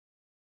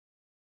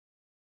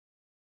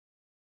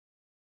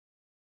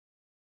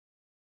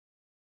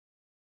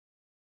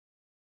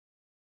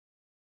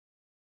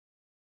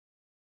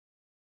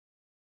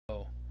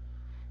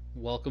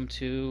Welcome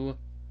to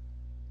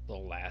The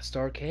Last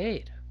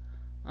Arcade.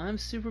 I'm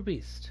Super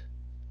Beast,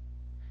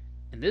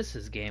 and this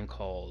is a game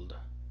called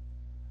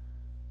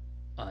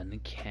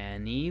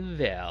Uncanny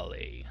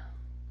Valley.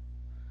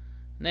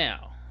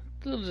 Now,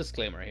 little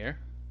disclaimer here.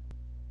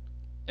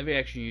 Every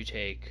action you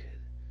take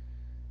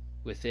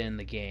within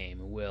the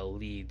game will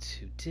lead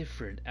to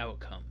different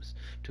outcomes.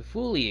 To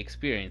fully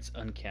experience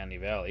Uncanny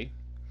Valley,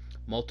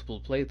 multiple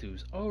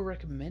playthroughs are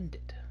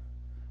recommended.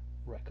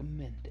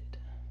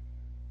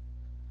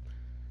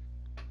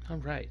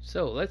 Alright,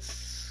 so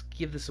let's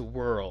give this a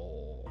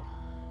whirl.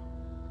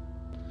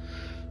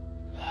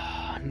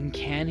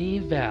 Uncanny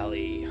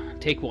Valley.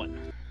 Take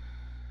one.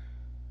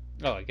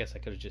 Oh, I guess I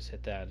could have just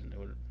hit that and it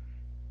would.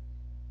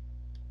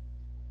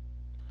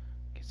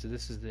 Okay, so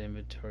this is the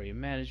inventory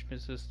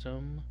management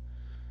system.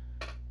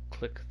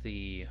 Click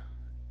the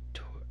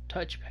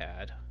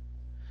touchpad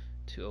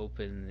to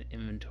open the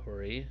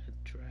inventory.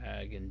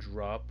 Drag and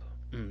drop.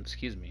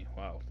 Excuse me.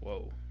 Wow.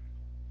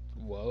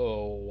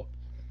 Whoa.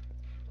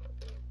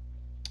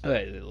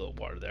 Okay, a little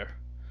water there.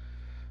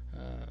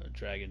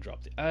 Drag and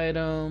drop the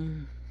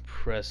item.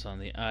 Press on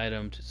the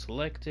item to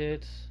select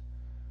it.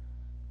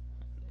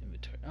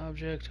 Inventory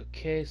object.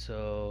 Okay,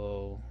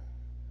 so.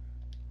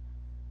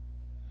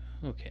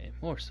 Okay,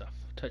 more stuff.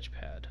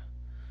 Touchpad.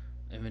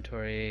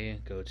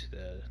 Inventory. Go to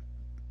the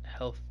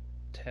health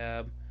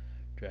tab.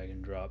 Drag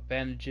and drop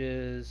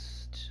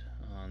bandages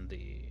on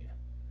the.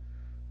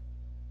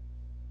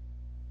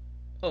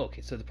 Oh,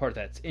 okay, so the part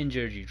that's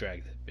injured, you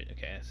drag the bit.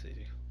 Okay, I see.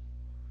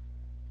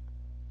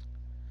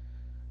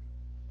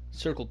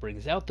 Circle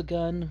brings out the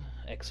gun,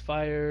 X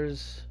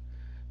fires,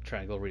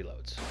 triangle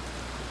reloads.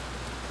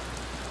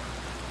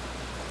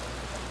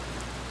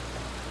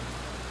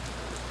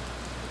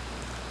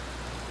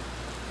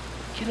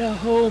 Get a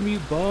home, you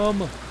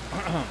bum!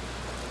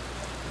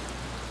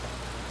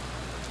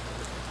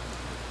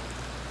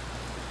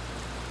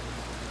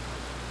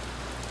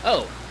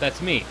 Oh,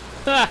 that's me.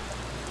 Ha!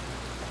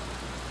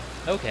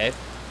 Okay,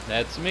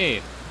 that's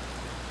me.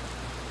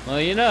 Well,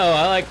 you know,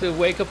 I like to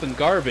wake up in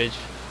garbage.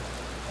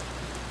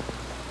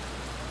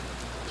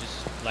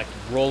 Like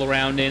to roll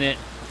around in it.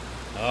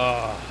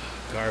 Oh,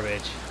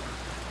 garbage.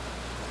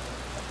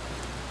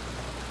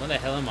 What the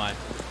hell am I?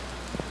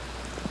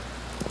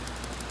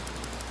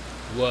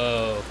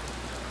 Whoa.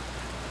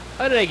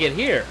 How did I get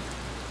here?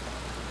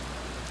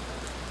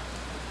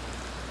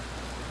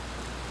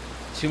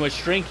 Too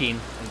much drinking.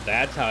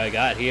 That's how I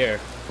got here.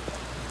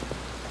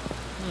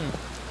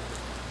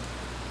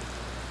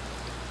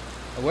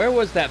 Where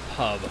was that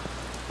pub?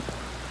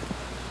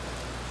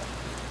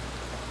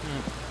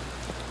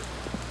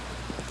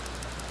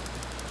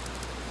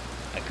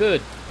 I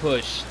could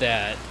push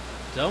that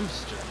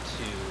dumpster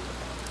to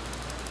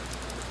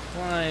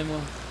climb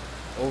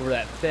over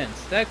that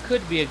fence. That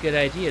could be a good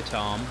idea,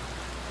 Tom.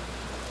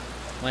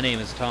 My name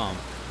is Tom.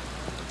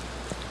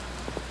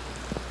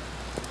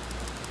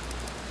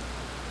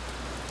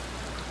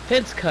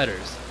 Fence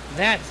cutters.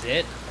 That's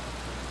it.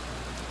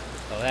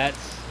 Oh,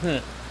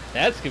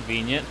 that's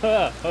convenient.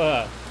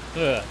 Alright,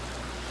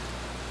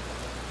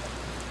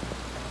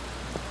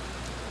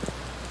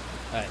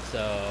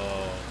 so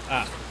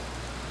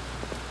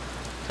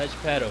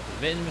touchpad, open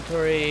the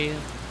inventory.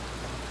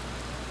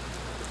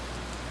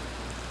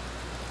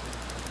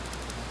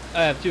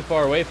 I'm too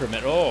far away from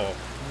it. Oh,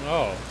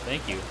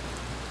 thank you.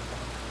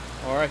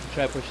 Or I can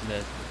try pushing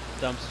the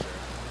dumpster.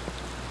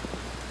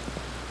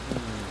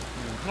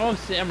 Oh,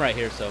 I'm right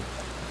here, so.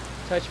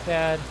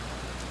 Touchpad.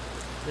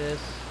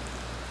 This.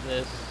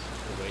 Oh,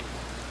 wait.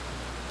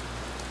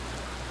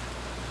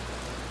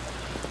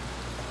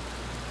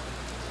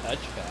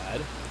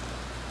 Touchpad.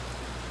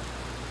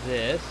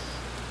 This.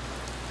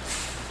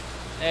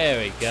 There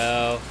we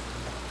go.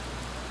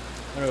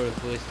 I don't know,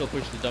 will he still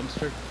push the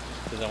dumpster?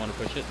 Just because I want to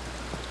push it?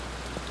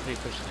 How do you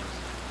push things?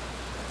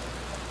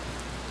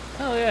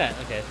 Oh yeah,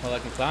 okay, well I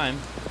can climb.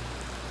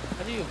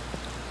 How do you...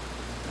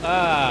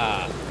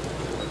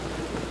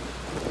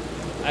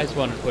 I just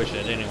wanted to push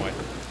it anyway.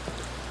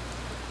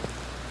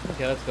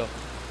 Okay, let's go.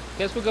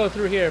 Guess we'll go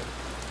through here.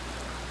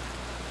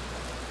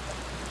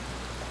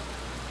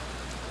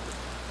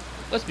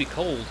 Must be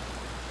cold.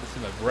 I see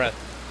my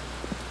breath.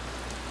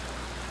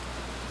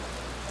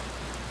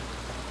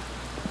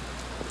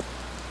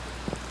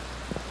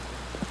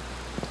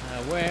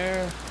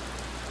 Where?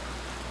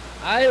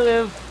 I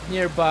live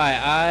nearby.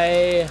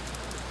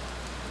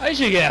 I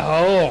should get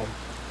home.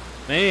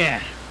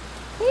 Man.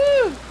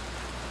 Woo!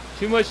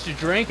 Too much to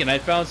drink, and I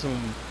found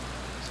some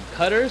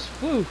cutters.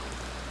 Woo!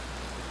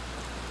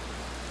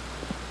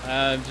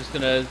 I'm just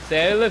gonna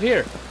say I live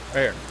here.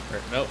 Right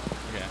here. Nope.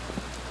 Okay.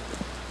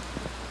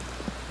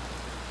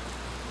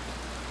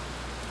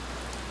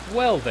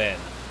 Well then.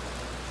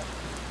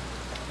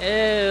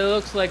 It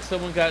looks like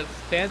someone got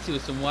fancy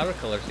with some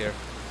watercolors here.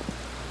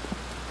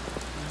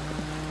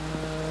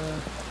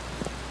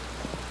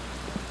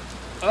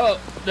 Oh,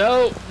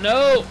 no,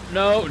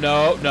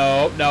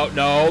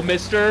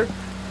 mister.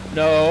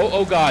 No,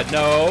 oh god,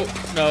 no.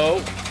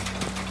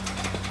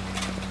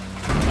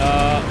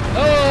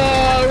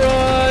 Oh,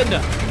 run!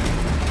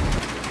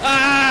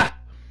 Ah!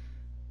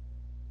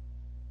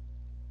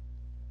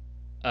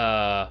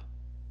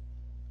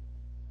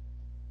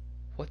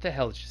 What the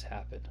hell just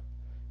happened?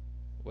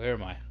 Where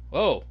am I?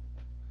 Whoa!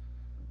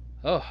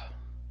 Oh.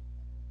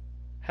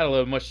 Had a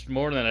little much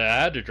more than I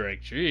had to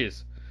drink.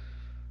 Jeez.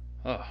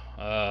 Oh,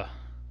 what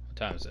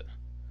time is it?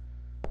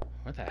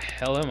 Where the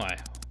hell am I?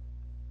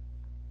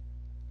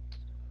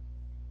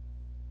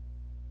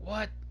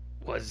 What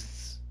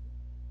was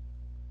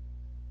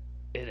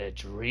it, a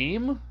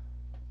dream?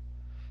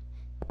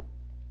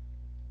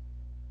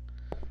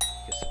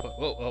 Guess what?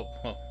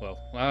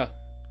 Whoa.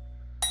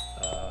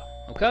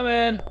 I'm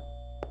coming.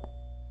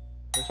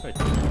 Where's my?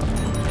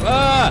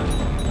 Ah!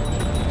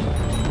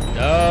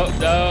 No.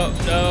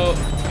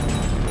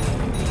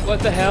 What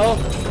the hell?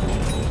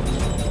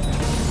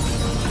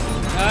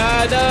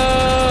 Ah,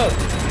 no!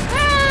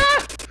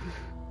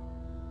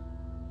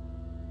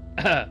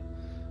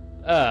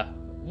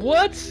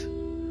 What?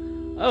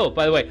 Oh,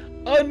 by the way,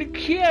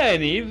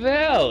 Uncanny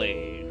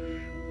Valley.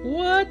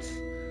 What?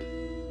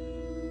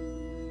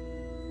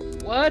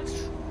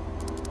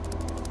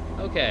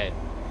 Okay.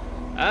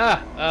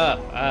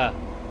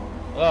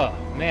 Oh,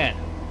 man.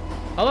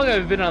 How long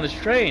have I been on this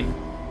train?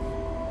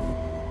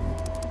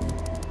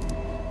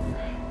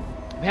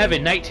 I'm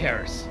having night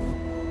terrors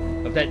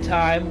of that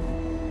time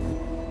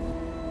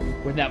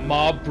when that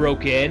mob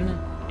broke in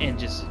and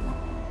just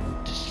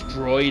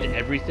destroyed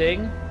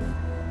everything.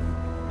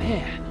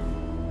 Man.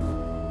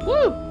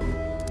 Woo!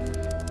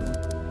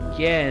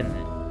 Again.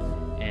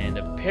 And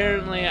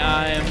apparently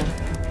I'm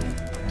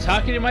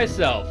talking to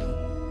myself.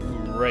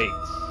 Great.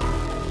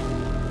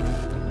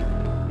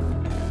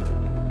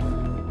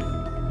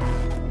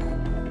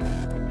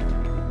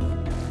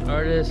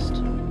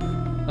 Artist.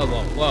 Oh,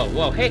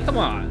 whoa. Hey, come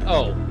on.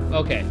 Oh,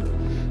 okay.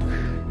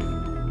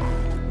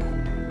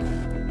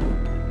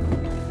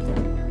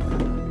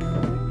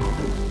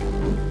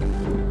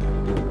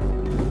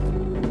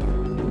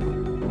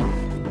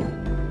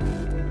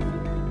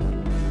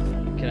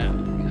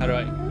 How do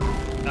I?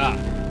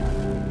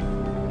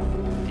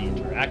 The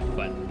interact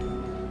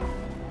button.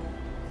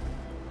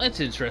 That's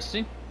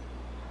interesting.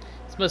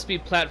 This must be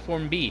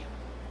platform B.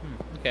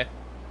 Okay.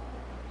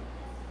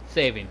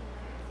 Saving.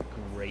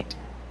 Great.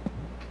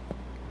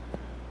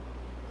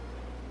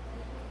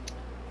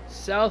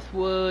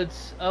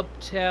 Southwoods,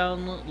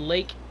 Uptown,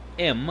 Lake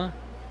M,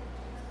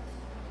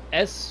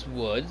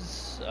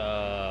 S-Woods,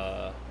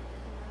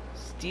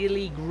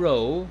 Steely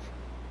Grove,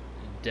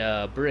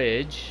 Da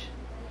Bridge,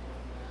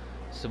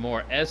 some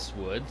more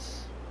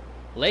S-Woods,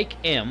 Lake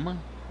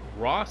M,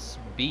 Rose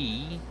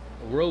B,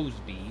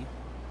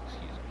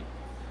 excuse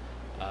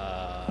me,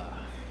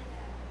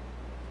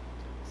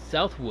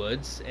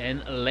 Southwoods,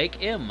 and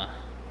Lake M.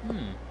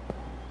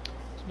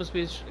 This must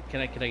be.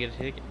 Can I get a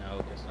ticket?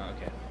 No, it's not.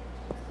 Okay.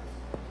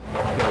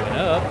 Going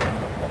up.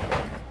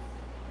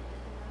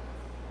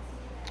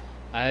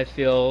 I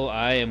feel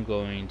I am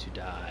going to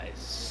die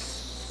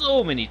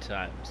so many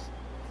times.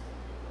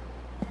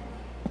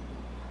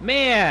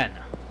 Man!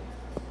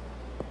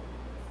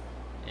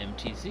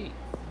 MTC.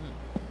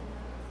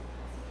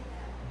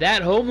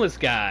 That homeless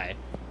guy.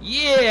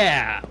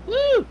 Yeah!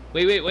 Woo!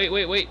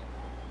 Wait.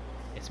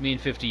 It's me in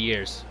 50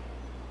 years.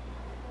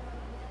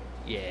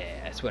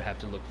 Yeah, that's what I have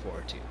to look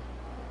forward to.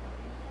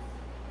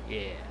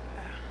 Yeah.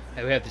 I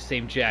have the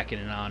same jacket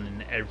on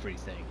and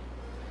everything.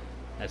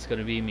 That's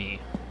gonna be me.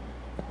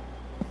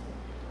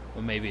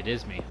 Well, maybe it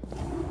is me.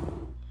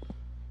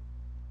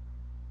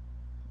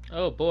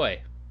 Oh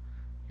boy.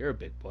 You're a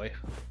big boy.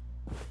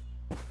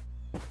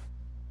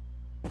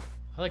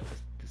 I like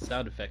the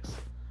sound effects.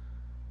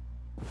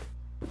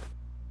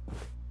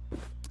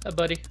 Hi,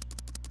 buddy.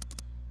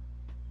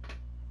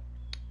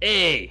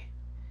 Hey!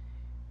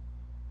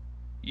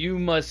 You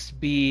must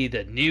be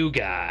the new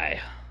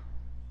guy.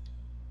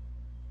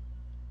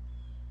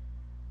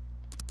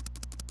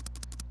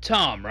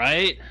 Tom,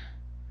 right?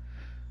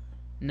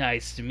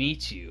 Nice to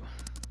meet you.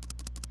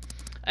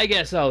 I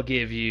guess I'll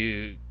give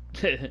you...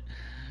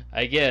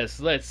 I guess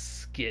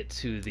let's get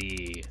to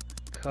the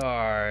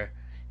car.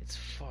 It's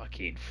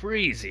fucking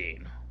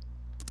freezing.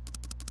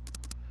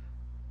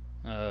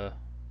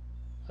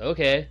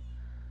 Okay.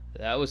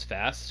 That was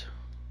fast.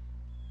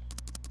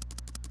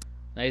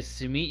 Nice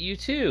to meet you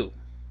too.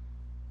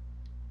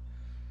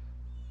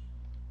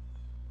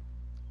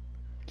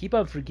 Keep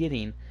on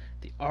forgetting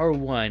the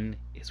R1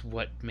 is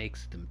what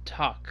makes them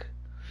talk.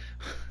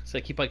 So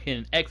I keep on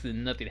hitting X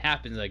and nothing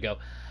happens. I go,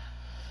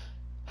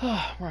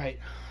 oh, right,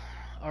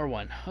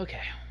 R1.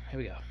 Okay, here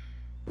we go.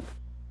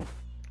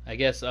 I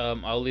guess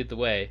I'll lead the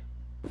way.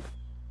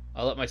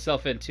 I'll let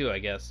myself in too, I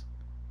guess.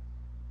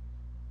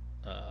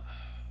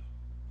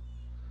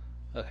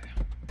 Okay.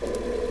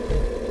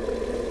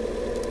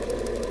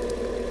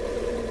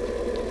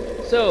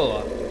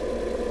 So,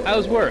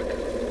 how's work?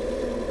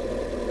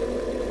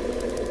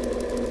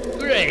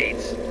 Great!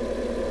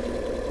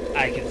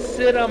 I can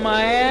sit on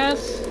my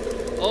ass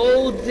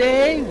all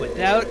day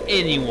without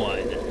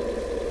anyone.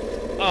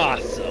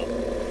 Awesome.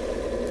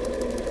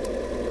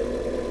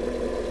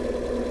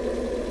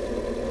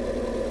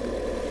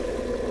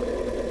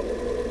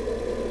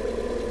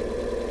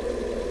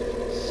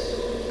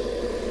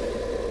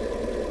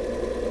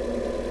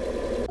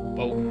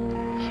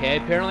 Okay,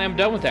 apparently I'm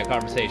done with that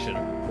conversation.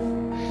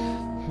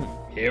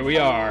 Here we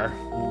are.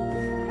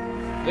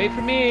 Wait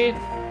for me.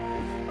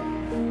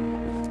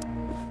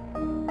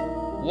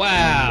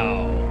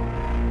 Wow.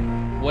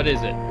 What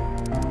is it?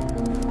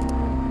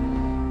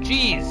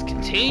 Jeez,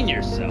 contain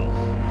yourself.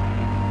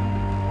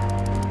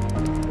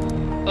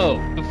 Oh,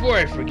 before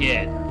I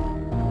forget,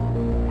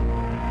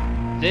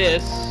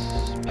 this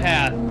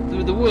path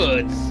through the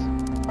woods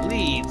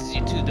leads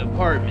you to the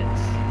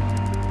apartments.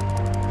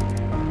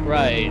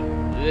 Right,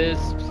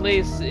 this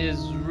place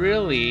is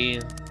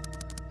really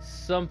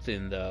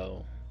something,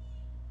 though.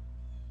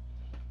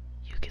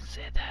 You can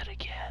say that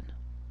again.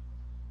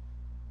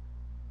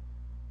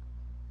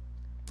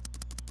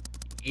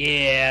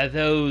 Yeah,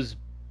 those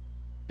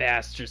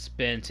bastards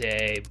spent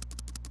a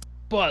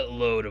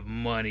buttload of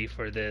money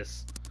for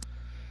this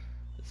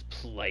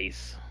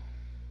place.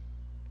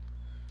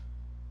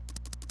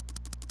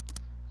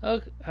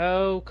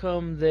 How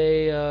come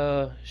they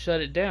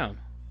shut it down?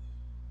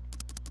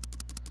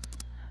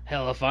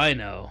 Hell if I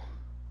know.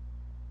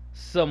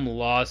 Some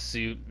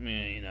lawsuit,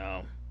 you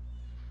know.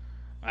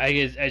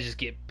 I just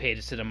get paid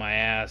to sit on my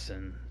ass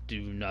and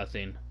do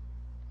nothing.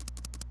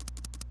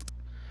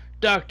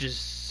 Doctor's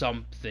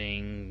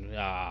something.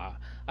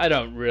 I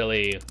don't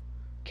really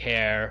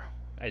care.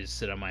 I just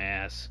sit on my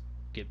ass,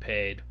 get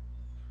paid.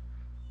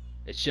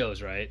 It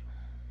shows, right?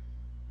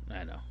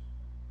 I know.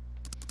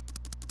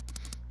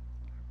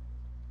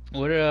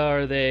 What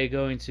are they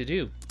going to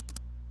do?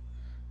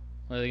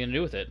 What are they going to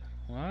do with it?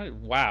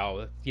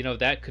 Wow. You know,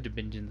 that could have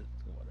been...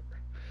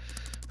 Whatever.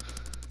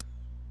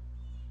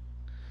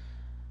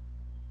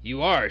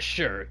 You are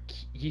sure.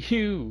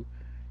 You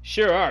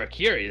sure are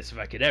curious if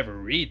I could ever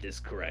read this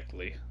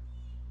correctly.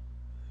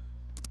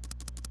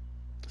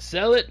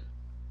 Sell it?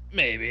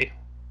 Maybe.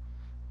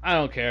 I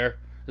don't care.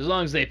 As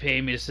long as they pay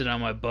me to sit on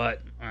my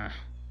butt, I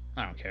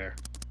don't care.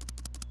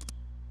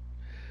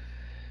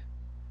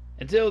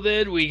 Until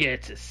then, we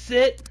get to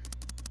sit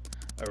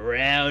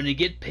around and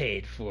get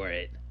paid for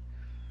it.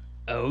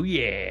 Oh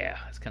yeah.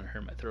 It's kind of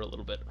hurt my throat a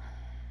little bit.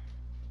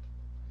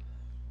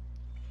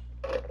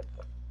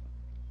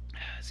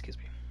 Excuse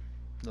me.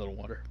 A little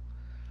water.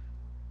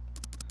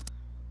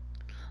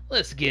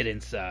 Let's get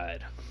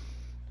inside.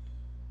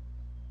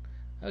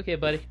 Okay,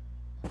 buddy.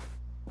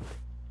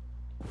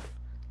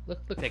 Look,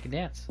 I can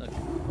dance. Okay.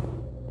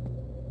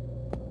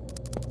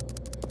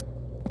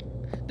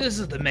 This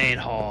is the main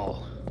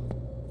hall.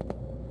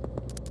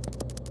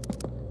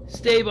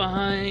 Stay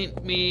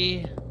behind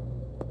me.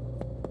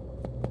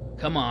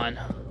 Come on.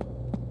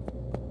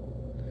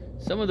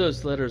 Some of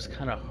those letters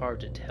kind of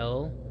hard to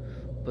tell,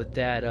 but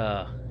that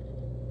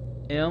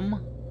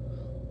M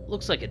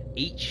looks like an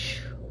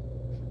H.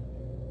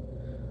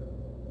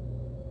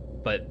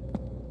 But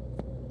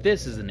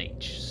this is an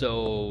H,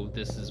 so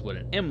this is what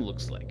an M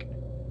looks like.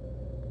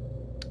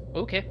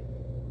 Okay.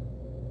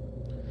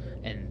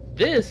 And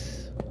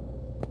this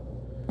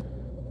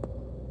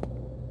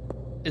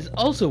is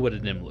also what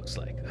an M looks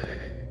like.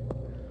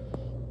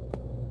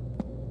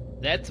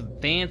 That's some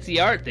fancy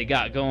art they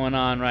got going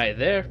on right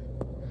there.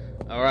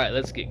 Alright,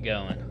 let's get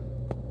going.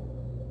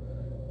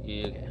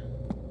 Okay.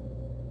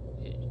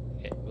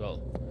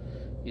 Well,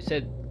 you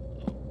said...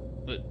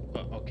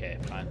 Okay,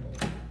 fine.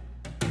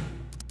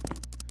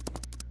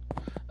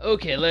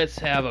 Okay, let's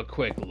have a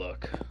quick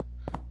look.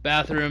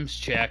 Bathrooms,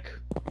 check.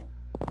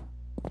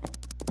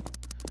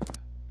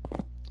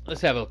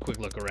 Let's have a quick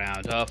look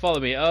around. Follow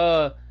me.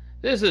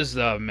 This is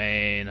the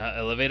main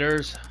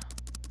elevators.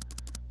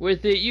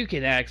 With it, you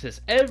can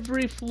access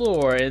every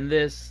floor in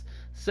this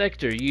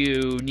sector.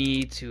 You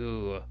need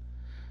to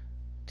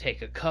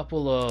take a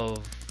couple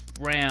of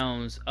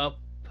rounds up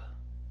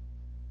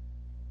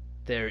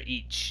there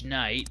each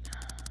night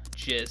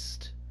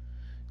just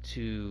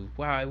to...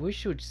 Wow, I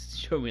wish it would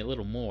show me a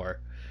little more.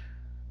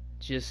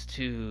 Just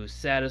to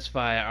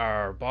satisfy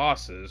our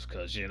bosses,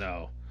 because, you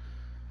know...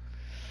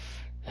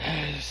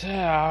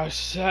 I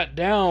sat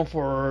down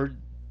for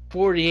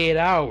 48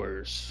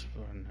 hours.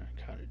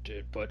 I kind of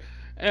did, but...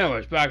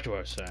 Anyways, back to what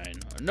I was saying.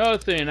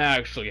 Nothing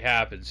actually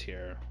happens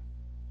here.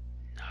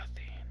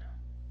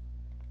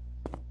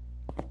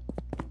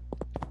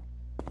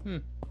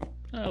 Nothing.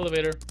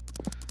 Elevator.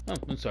 Oh,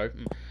 I'm sorry.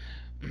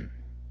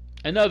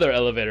 Another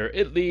elevator.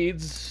 It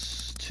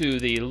leads to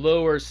the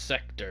lower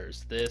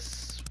sectors.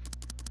 This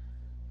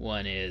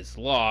one is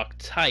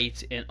locked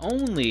tight, and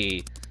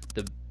only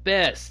the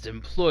best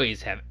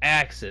employees have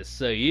access,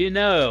 so you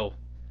know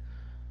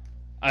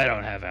I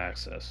don't have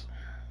access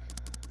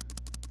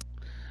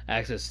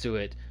to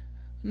it.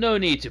 No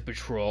need to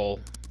patrol.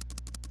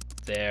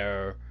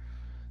 There,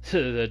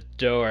 the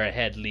door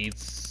ahead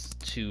leads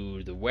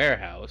to the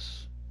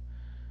warehouse.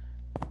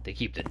 They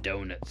keep the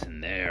donuts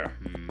in there.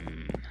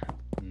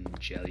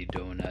 Jelly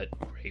donut,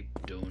 grape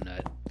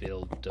donut,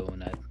 filled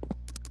donut.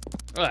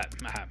 Alright,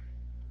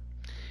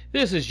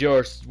 this is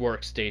your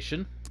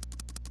workstation.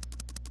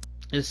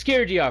 The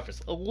security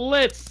office.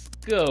 Let's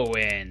go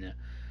in.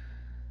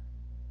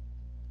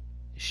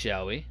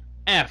 Shall we?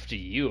 After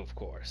you, of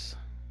course.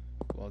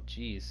 Well,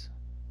 geez.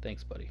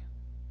 Thanks, buddy.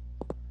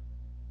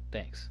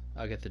 Thanks.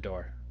 I'll get the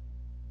door.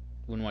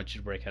 Wouldn't want you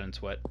to break out in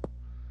sweat.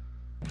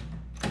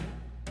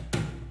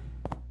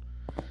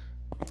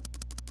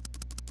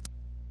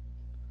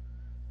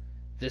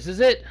 This is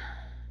it.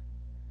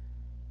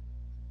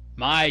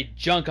 My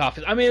junk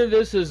office. I mean,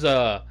 this is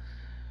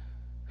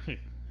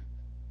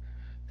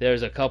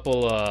there's a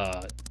couple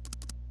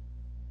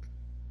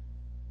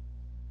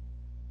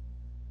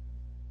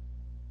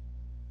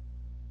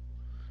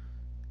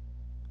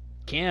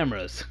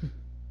cameras.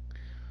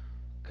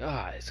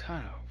 God, it's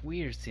kind of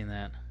weird seeing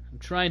that. I'm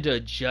trying to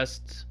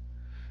adjust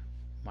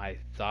my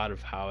thought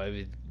of how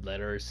every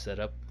letter is set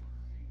up.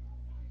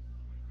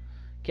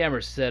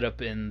 Camera's set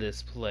up in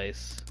this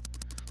place.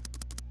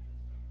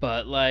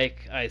 But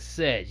like I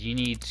said, you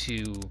need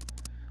to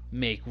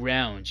make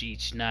rounds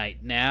each night.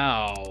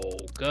 Now,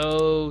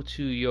 go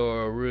to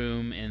your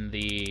room in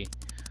the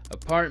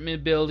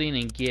apartment building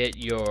and get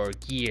your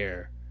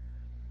gear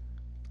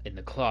in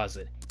the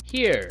closet.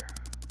 Here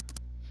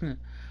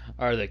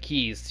are the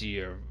keys to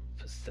your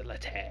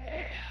facility.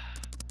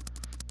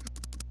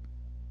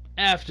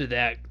 After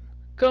that,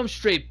 come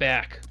straight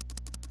back.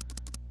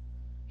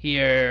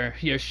 Here,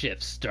 your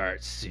shift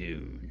starts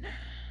soon.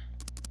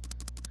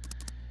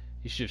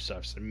 Your shift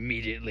starts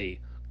immediately.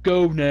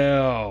 Go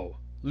now.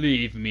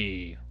 Leave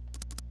me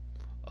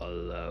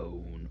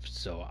alone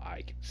so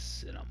I can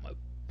sit on my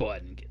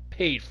butt and get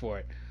paid for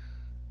it.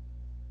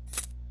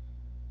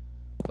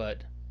 But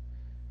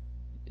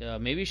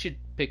maybe you should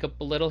pick up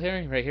a little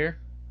here, right here.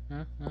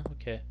 Oh,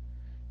 okay.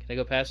 Can I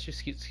go past you?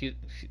 Excuse.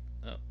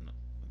 Oh no.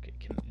 Okay.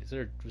 Was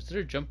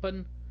there a jump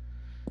button?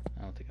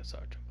 I don't think I saw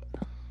a jump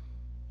button.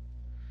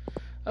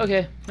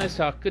 Okay. Nice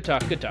talk. Good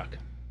talk. Good talk.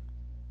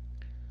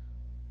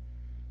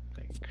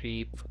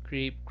 Okay,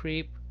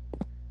 creep.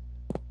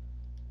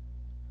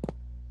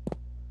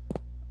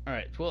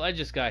 Alright, well, I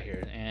just got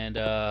here, and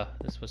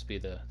this must be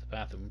the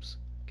bathrooms.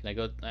 Can I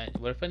go?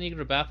 What if I need to go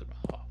to the bathroom?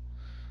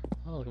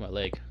 Oh, look at my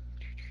leg.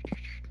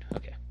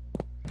 Okay.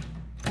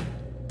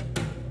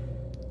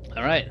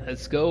 Alright,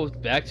 let's go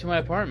back to my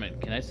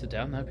apartment. Can I sit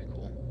down? That'd be cool.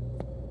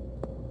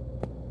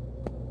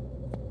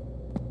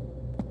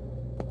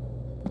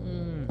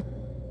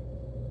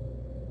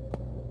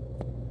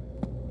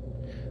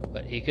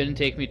 But he couldn't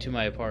take me to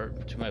my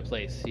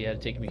place. He had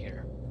to take me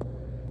here.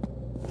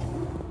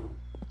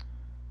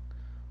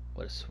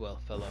 What a swell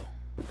fellow.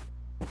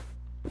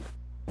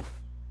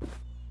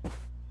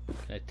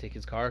 Can I take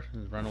his car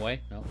and run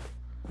away? No.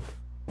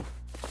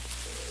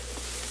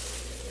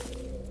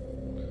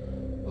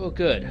 Oh,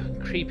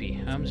 good. Creepy.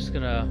 It's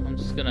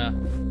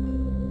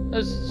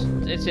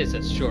just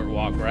a short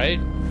walk, right?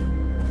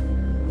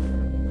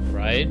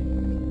 Right?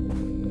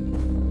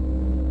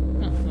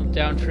 Oh,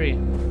 down tree.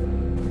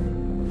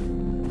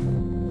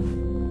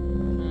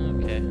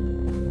 Okay.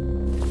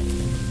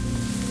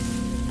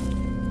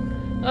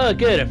 Oh,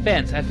 good. A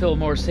fence. I feel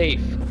more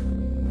safe.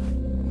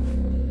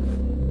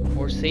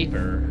 More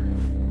safer.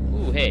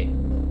 Ooh, hey.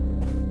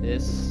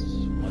 This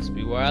must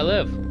be where I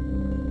live.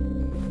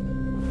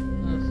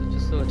 Oh, it's a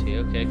facility.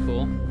 Okay,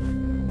 cool.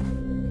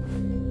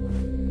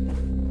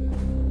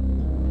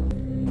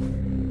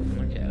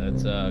 Okay,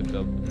 let's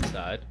go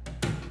inside.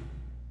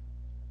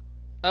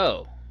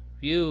 Oh,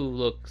 you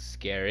look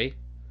scary.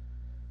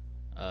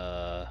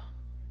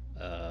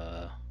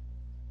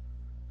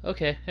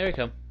 Okay, here we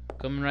come.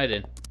 Coming right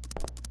in.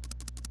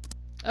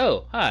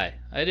 Oh, hi.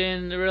 I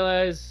didn't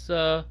realize,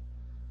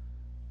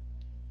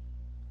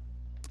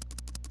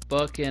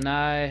 Buck and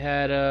I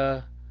had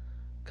a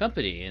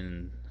company,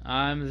 and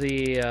I'm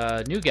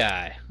the, new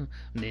guy.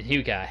 I'm the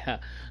new guy.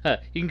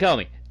 You can call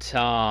me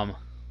Tom.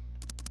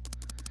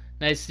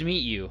 Nice to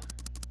meet you.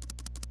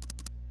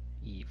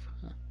 Eve.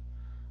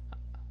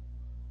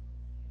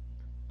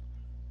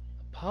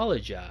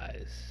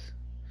 Apologize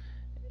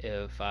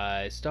if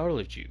I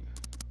startled you.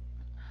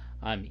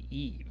 I'm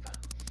Eve.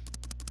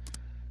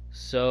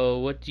 So,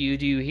 what do you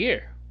do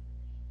here?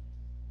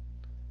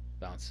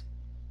 Bounce,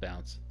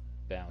 bounce,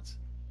 bounce.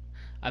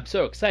 I'm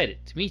so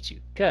excited to meet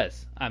you,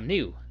 'cause I'm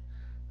new.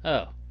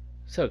 Oh,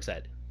 so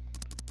excited.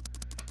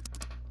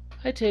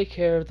 I take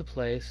care of the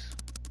place.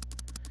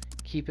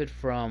 Keep it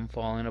from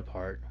falling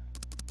apart.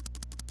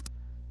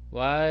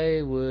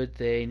 Why would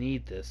they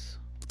need this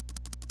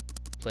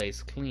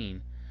place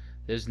clean?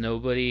 There's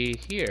nobody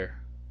here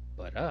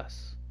but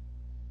us.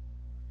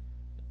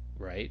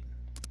 Right?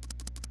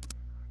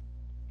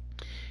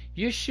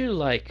 You should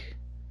like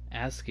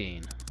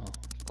asking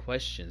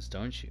questions,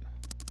 don't you?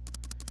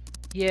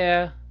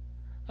 Yeah,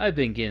 I've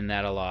been getting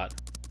that a lot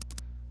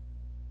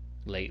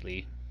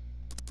lately.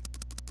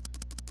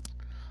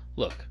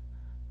 Look,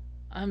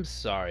 I'm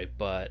sorry,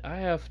 but I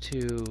have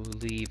to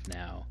leave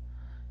now.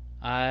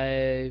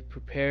 I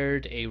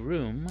prepared a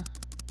room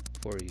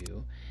for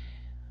you.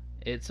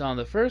 It's on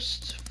the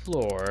first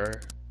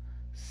floor,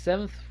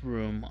 7th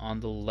room on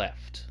the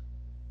left.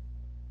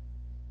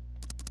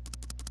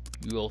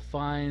 You will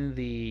find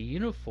the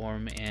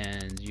uniform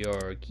and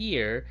your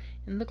gear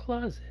in the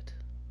closet.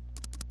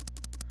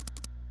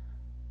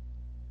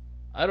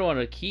 I don't want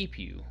to keep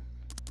you.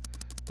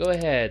 Go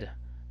ahead.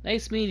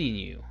 Nice meeting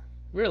you.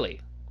 Really.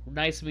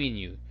 Nice meeting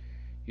you.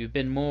 You've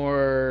been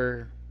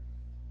more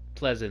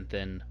pleasant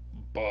than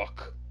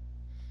Buck.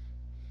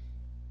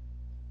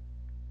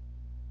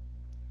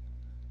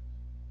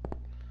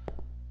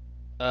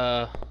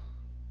 Uh,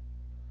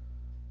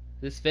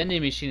 this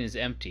vending machine is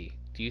empty.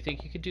 Do you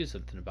think you could do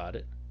something about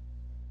it?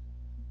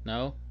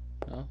 No?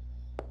 No?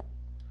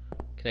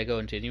 Can I go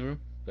into any room?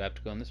 Do I have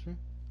to go in this room?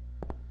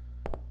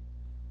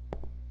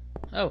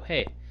 Oh,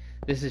 hey.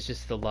 This is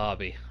just the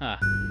lobby. Huh.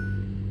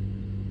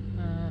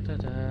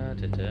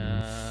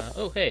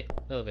 Oh, hey.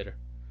 Elevator.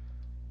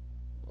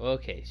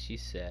 Okay, she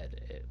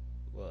said it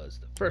was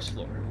the first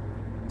floor.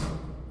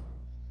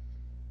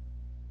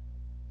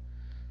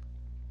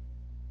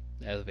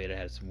 The elevator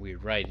had some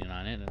weird writing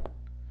on it.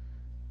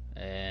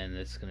 And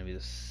it's gonna be the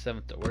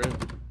 7th. Where?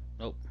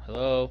 Nope.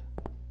 Hello?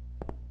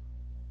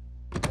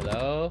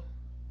 Hello?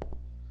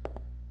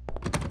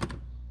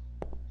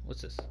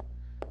 What's this?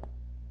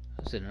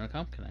 Is it an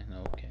intercom? Can I?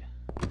 No, okay.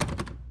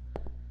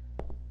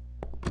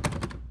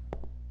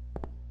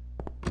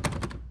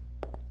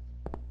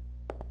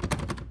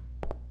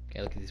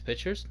 Okay, look at these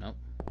pictures. Nope.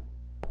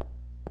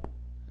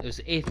 It was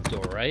the 8th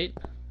door, right?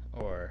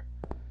 Or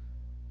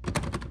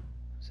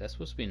is that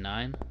supposed to be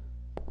 9?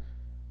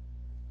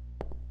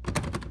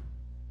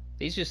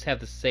 These just have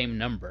the same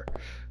number.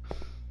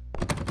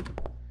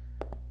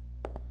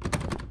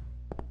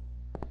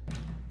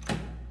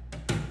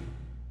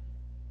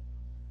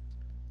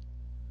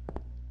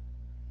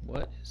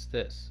 What is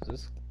this? Is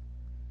this?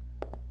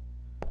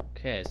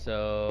 Okay,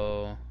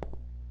 so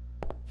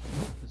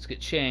let's get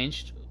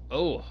changed.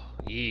 Oh,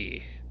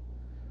 yeah.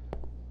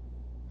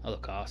 I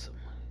look awesome.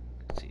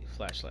 Let's see,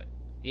 flashlight.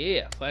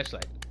 Yeah,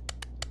 flashlight.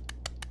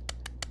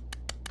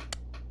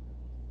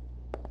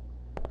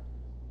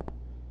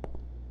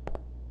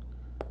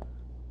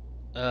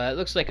 It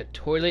looks like a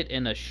toilet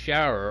and a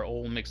shower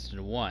all mixed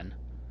in one.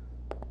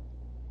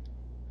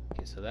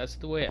 Okay, so that's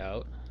the way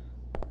out.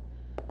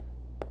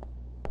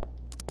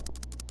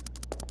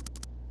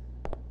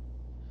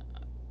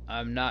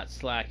 I'm not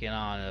slacking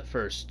on the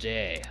first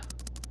day.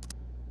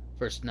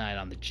 First night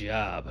on the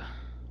job.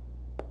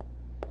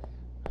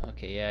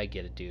 Okay, yeah, I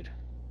get it, dude.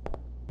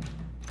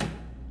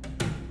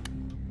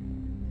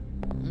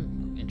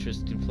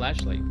 Interesting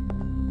flashlight.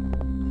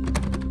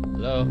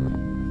 Hello?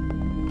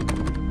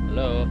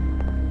 Hello?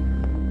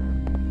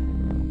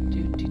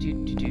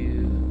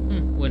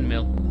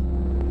 Windmill.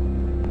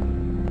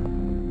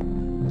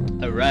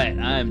 Alright,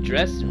 I'm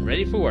dressed and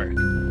ready for work.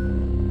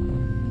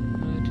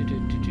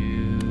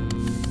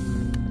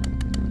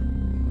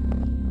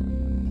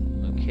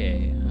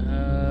 Okay,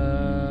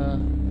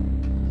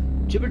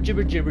 jibber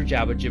jibber jibber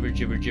jabber jibber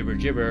jibber jibber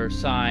jibber,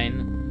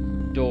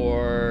 sign,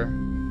 door,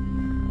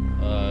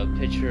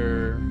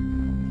 picture,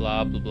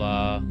 blah blah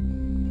blah.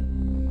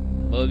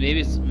 Well,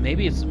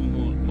 maybe it's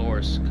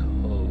Morse code.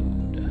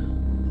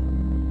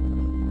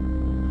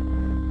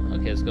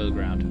 Okay, let's go to the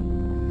ground.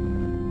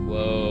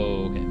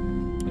 Whoa, okay.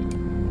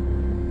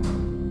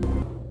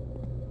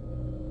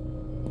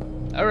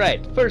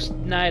 Alright, first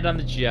night on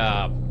the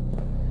job.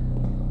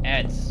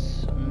 At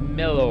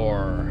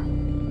Millor.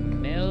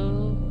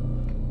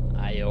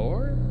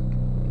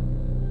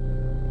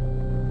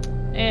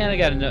 And I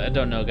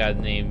don't know got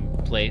a name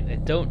plate. I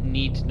don't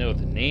need to know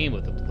the name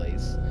of the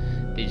place.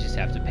 They just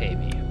have to pay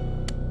me.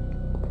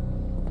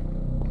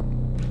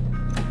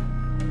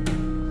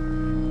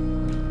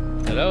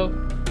 Hello?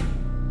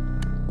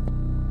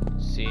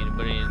 See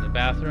anybody in the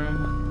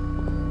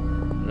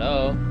bathroom?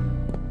 Hello?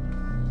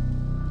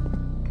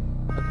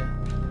 Okay.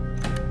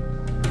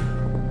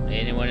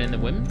 Anyone in the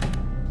women?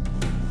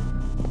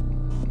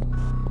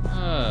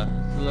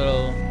 It's a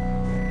little...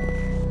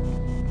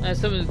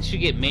 someone should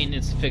get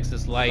maintenance to fix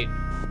this light.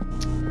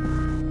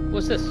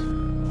 What's this? Is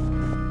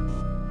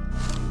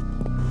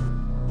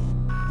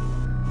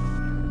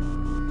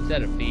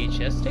that a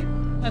VHS tape?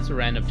 That's a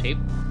random tape.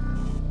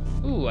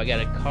 Ooh, I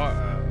got a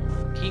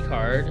key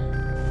card.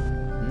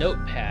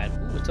 Notepad.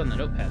 Ooh, what's on the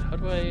notepad? How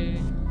do I...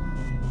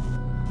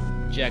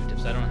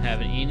 Objectives. I don't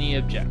have any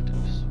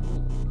objectives.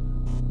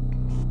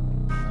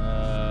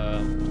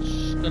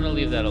 Just gonna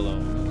leave that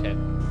alone. Okay.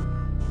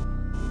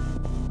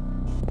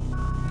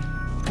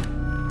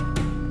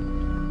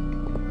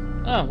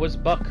 Oh, what's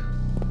Buck?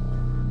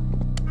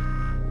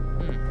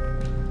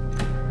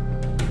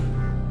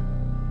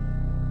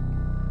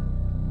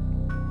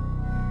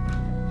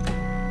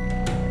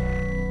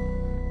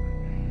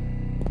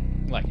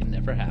 Like it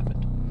never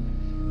happened.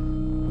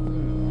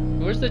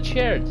 Where's the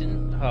chair?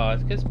 I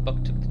guess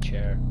Buck took the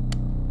chair.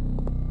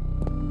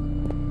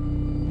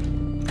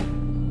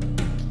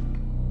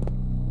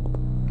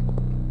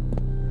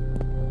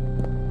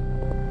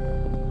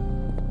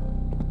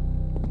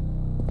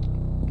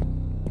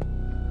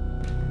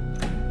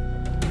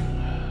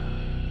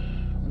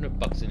 I wonder if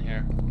Buck's in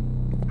here.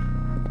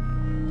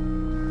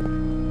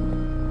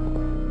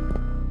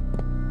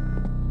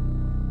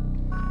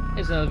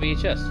 Here's another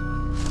VHS.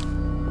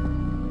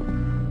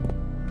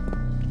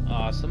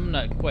 Awesome.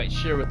 Not quite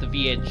sure what the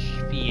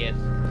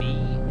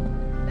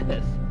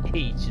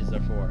VHVSVSHs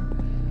are for.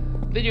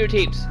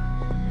 Videotapes.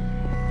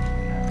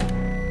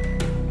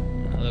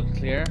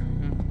 clear.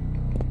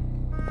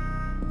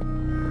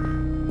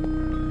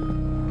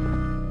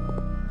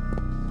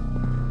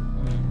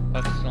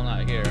 Buck's still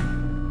not here.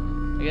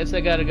 I guess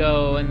I gotta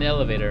go in the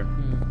elevator.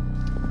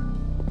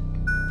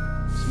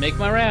 Just make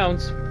my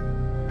rounds.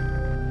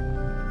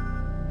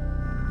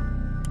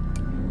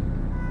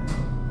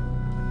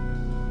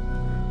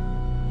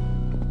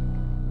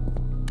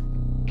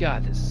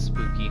 God, this is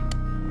spooky.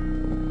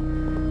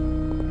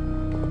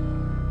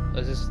 Oh,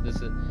 is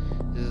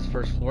this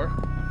first floor?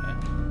 Okay.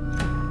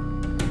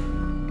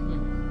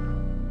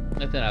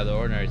 Nothing out of the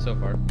ordinary so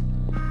far.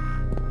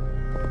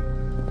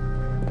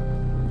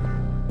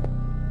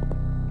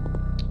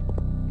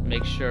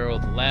 Make sure all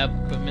the lab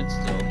equipment's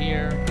still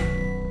here.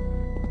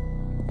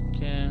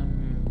 Okay.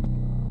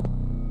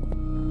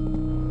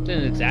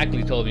 Didn't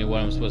exactly told me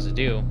what I'm supposed to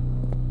do.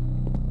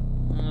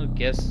 I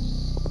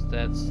guess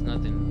that's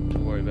nothing to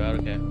worry about.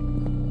 Okay.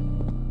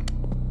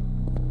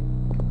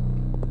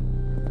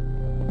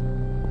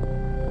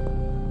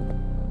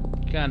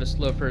 Kinda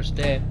slow first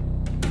day.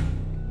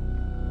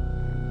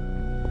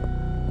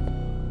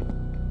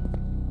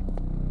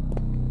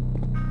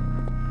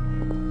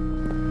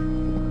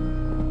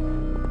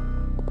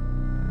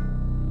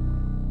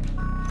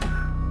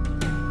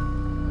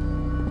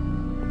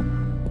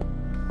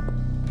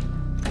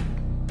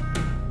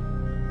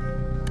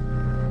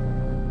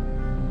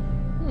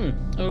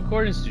 A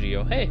recording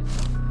studio. Hey,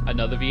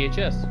 another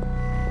VHS.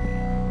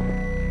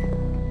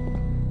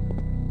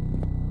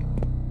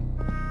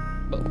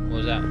 Oh, what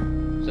was that?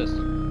 What's this?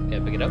 Can I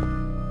pick it up?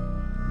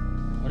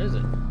 What is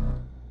it?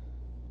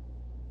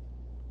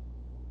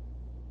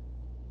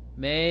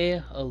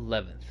 May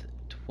 11th,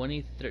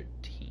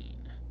 2013.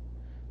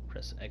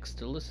 Press X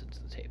to listen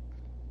to the tape.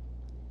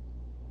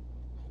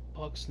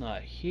 Buck's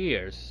not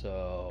here,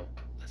 so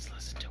let's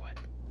listen to it.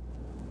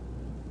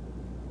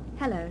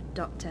 Hello,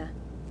 Doctor.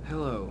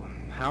 Hello.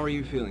 How are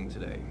you feeling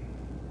today?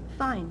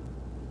 Fine.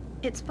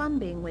 It's fun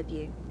being with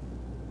you.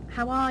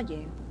 How are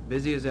you?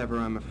 Busy as ever,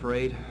 I'm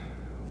afraid.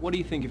 What do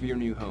you think of your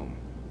new home?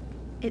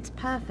 It's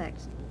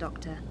perfect,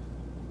 Doctor.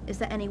 Is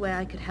there any way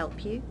I could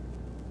help you?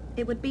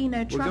 It would be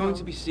no trouble. We're going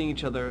to be seeing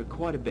each other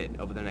quite a bit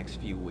over the next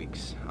few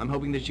weeks. I'm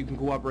hoping that you can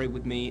cooperate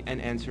with me and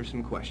answer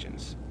some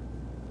questions.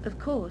 Of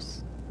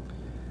course.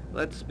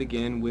 Let's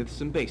begin with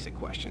some basic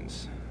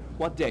questions.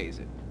 What day is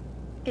it?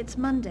 It's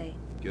Monday.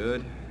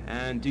 Good.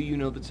 And do you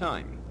know the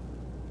time?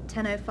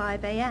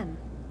 10:05 a.m.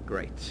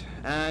 Great.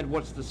 And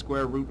what's the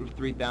square root of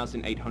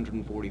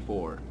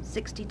 3,844?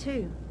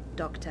 62,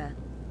 Doctor.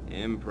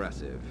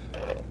 Impressive.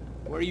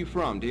 Where are you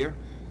from, dear?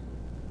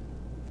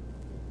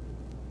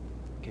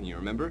 Can you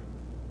remember?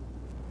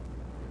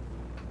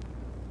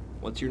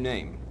 What's your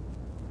name?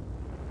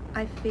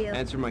 I feel...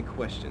 Answer my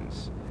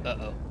questions.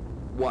 Uh-oh.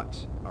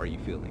 What are you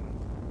feeling?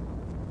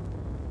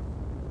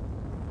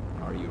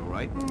 Are you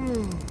alright?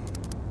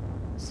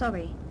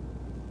 Sorry.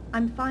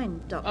 I'm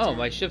fine, Doctor. Oh,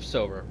 my shift's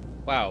over.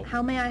 Wow.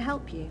 How may I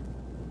help you?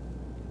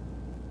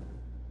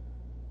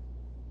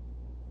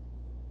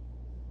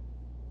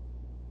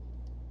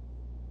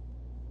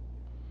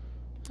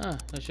 Ah,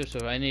 my shift's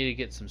over. I need to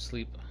get some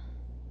sleep.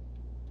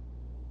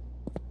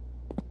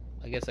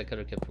 I guess I could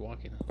have kept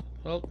walking.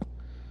 Well,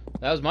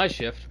 that was my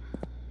shift.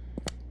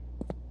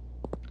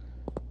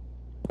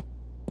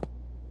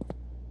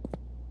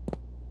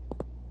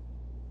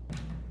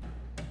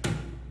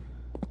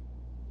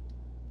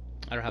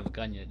 I don't have a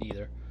gun yet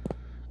either.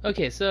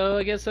 Okay, so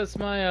I guess that's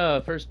my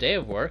first day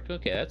of work.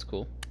 Okay, that's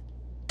cool.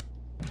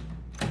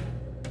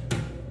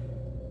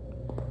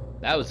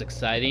 That was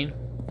exciting.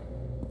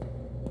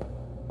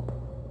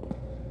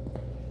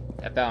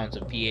 I found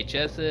some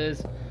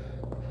VHSs,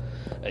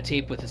 a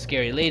tape with a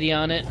scary lady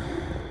on it,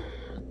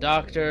 a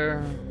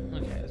doctor.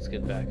 Okay, let's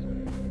get back.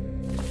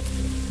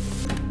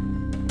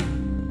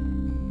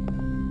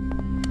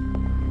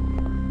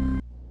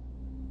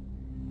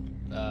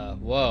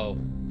 Whoa.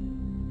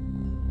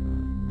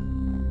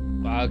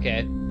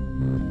 Okay.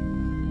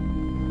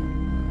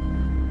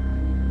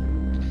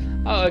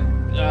 Oh,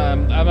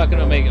 I'm not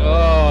gonna make.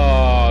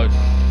 Oh,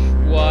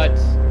 what?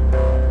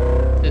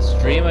 This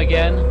stream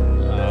again?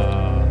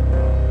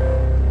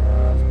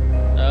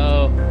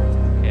 No.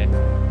 Okay.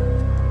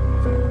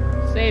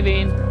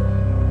 Saving.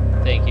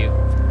 Thank you.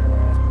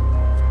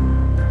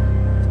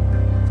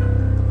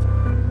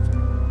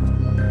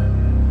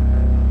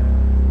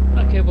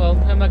 Okay, well,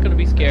 I'm not gonna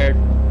be scared.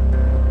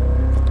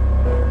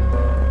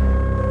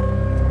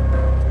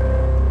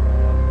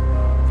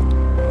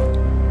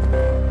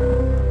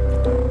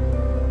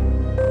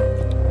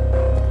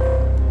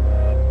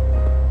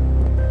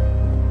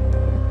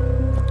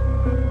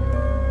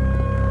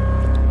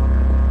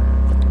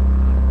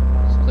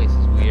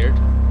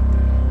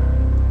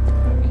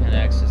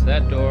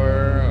 That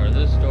door or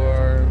this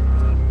door.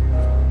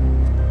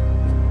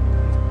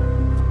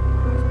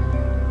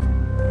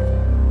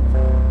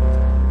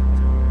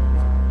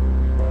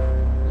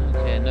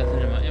 Okay,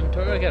 nothing in my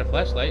inventory. I got a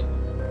flashlight.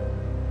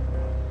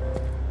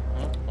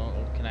 Oh, well,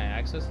 can I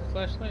access the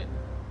flashlight?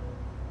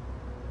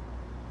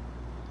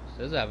 It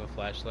says I have a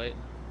flashlight.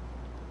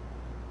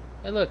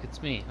 Hey, look,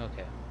 it's me.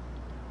 Okay.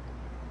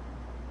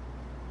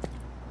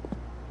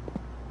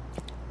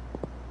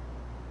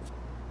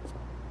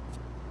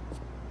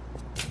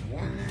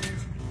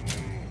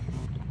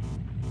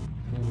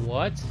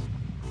 What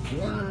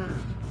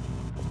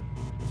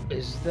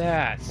is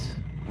that? Is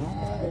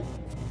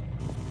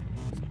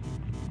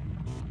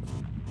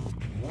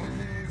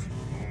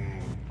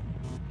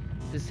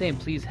this saying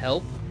please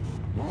help?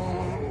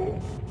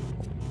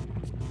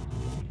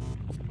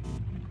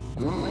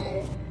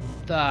 What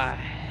the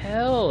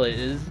hell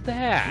is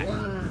that?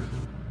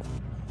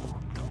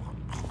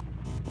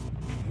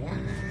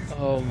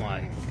 Oh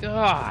my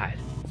god.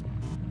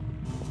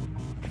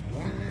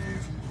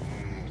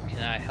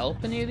 Can I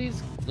help any of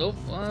these? Nope,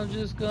 I'm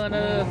just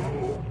gonna...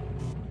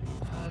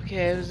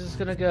 Okay, I was just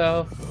gonna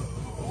go.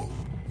 I'm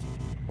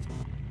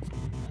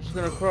just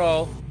gonna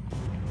crawl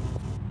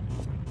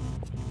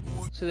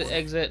to the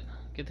exit.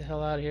 Get the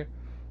hell out of here.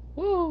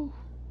 Woo!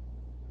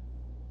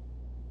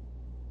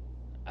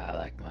 I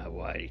like my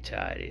whitey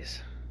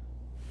tidies.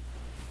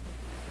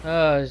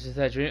 Oh, is this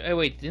that dream? Hey,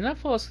 wait, didn't I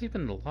fall asleep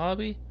in the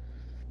lobby?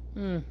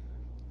 Boop,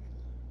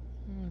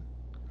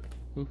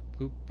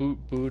 boop, boop,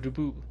 boop,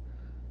 boop.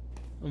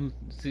 I'm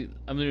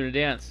doing a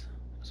dance.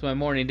 It's my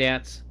morning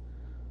dance.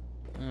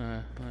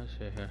 Let's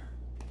see here.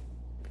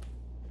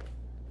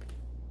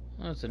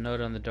 Oh, it's a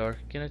note on the door.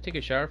 Can I take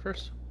a shower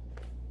first?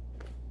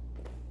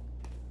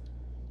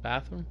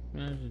 Bathroom?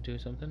 Yeah, do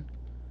something.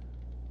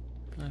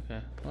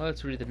 Okay. Well,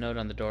 let's read the note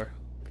on the door.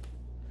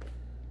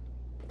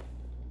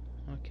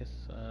 I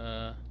guess,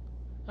 there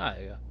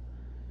you go.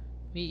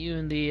 Meet you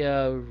in the,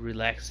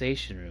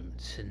 relaxation room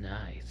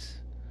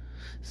tonight.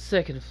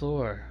 Second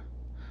floor.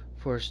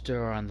 First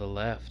door on the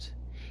left.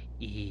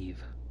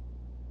 Eve.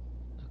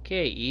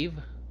 Okay, Eve.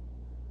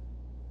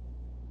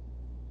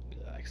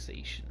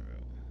 Relaxation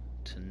room.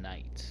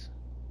 Tonight.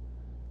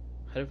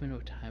 How do we know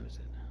what time is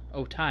it?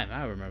 Oh, time.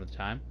 I remember the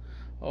time.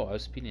 Oh, I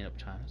was speeding up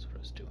time. That's what I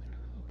was doing.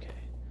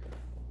 Okay.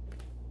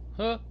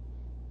 Huh?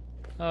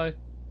 Hi.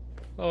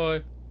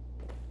 Hi.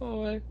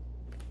 Hi.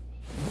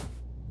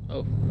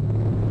 Oh.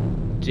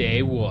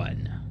 Day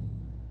one.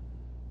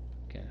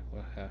 Okay.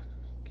 What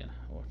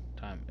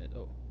time?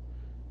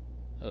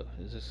 Oh,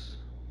 is this?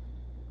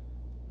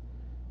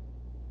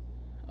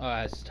 Oh,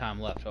 it's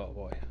time left. Oh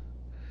boy.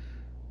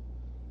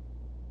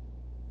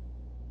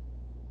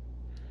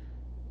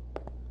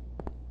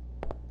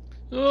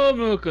 Oh, I'm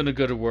not gonna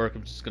go to work.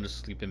 I'm just gonna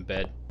sleep in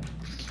bed.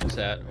 What's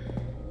that?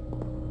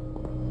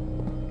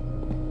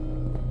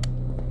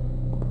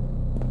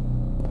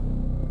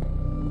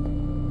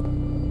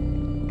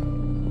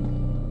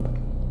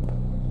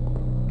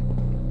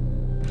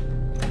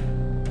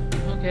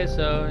 Okay,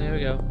 so here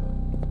we go.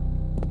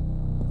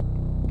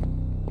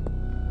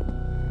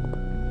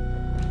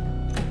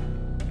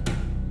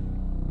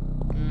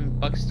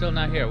 Buck's still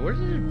not here. Where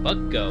did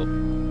Buck go?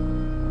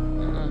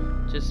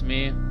 Just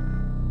me.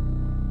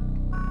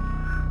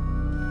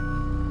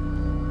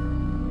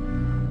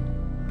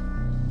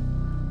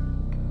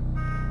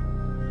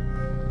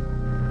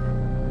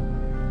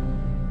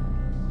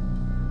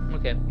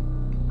 Okay.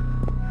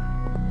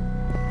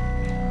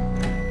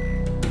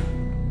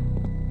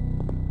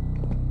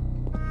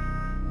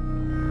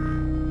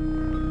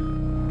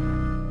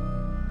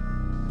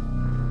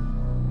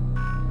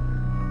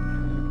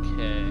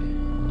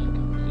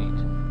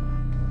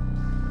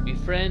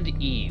 Befriend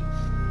Eve.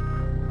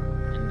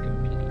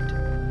 Incomplete.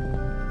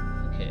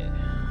 Okay.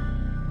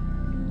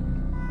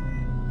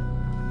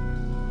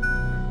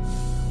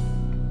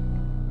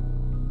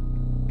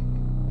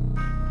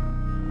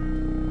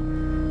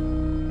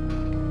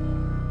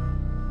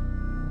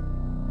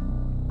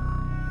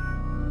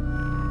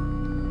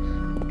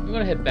 I'm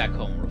gonna head back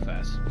home real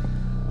fast.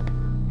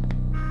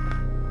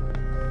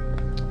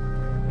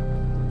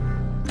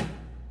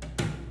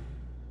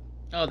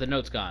 Oh, the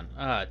note's gone.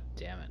 Ah,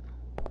 damn it.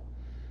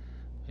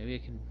 Maybe I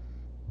can...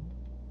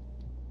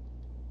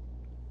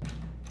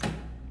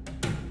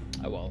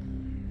 Oh well.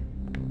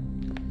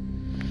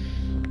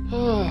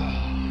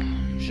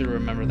 Oh, should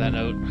remember that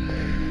note.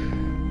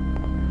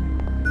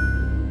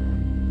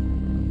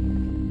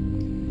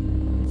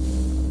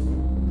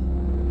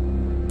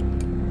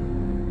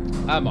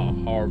 I'm a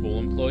horrible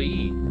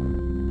employee.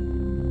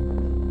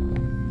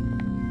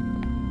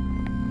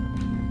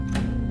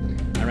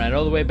 I ran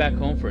all the way back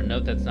home for a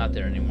note that's not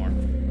there anymore.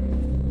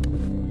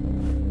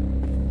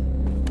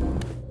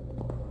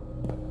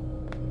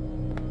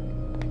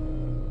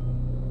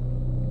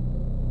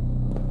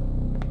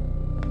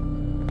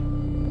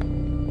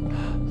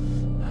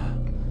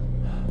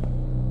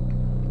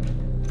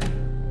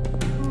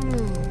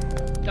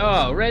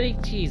 Oh, ready?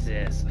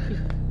 Jesus.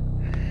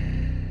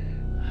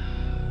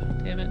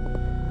 Damn it.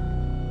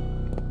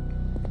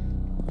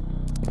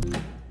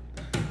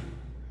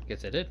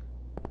 Guess I did.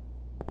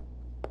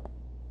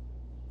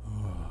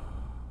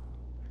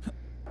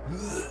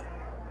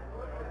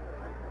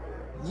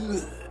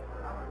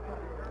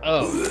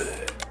 Oh.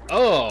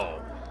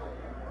 Oh!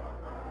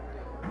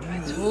 I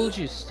told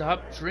you,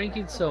 stop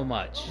drinking so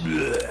much.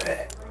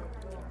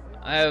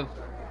 I have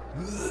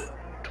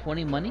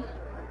 20 money?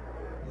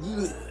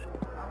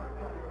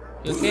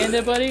 You okay in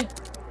there, buddy?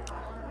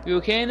 You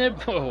okay in there?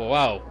 Oh,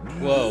 wow.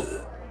 Whoa.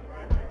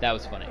 That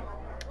was funny.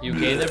 You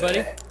okay in there,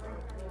 buddy?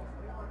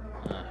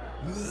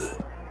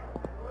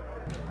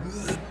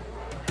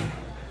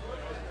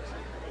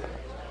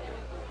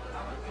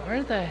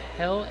 Where the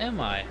hell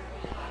am I?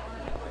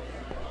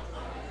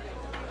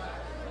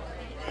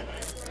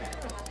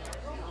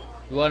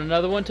 You want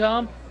another one,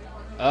 Tom?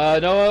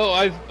 No,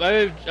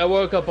 I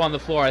woke up on the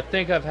floor. I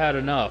think I've had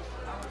enough.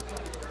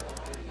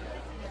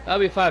 That'll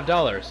be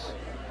 $5.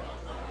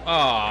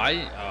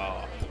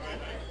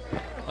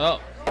 Oh.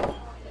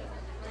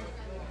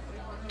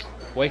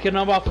 Waking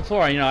up off the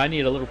floor, you know, I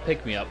need a little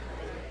pick-me-up.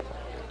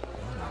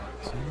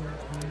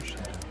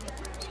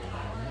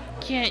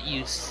 Can't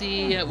you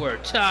see that we're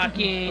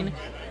talking?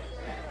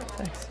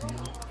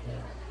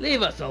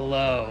 Leave us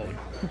alone.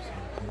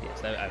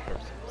 Yes, I've heard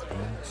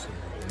so.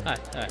 Hi.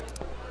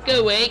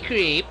 Go away,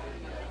 creep.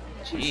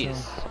 Jeez.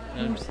 I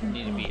don't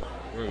need to be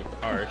rude,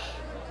 harsh.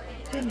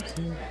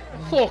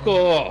 Fuck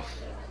off.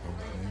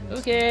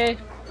 Okay.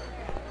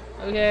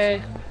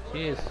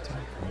 Jeez.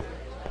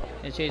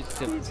 And change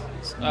to...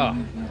 Oh.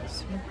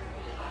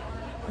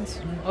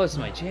 Oh, it's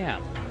my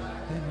jam.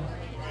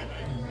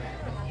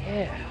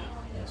 Yeah.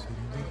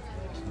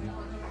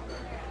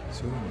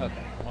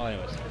 Okay. Well,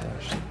 anyways.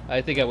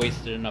 I think I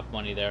wasted enough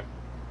money there.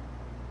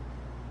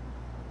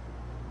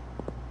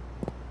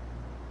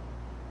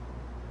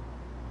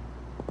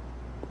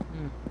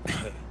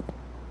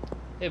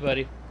 Hey,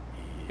 buddy.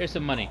 Here's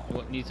some money.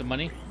 You need some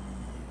money?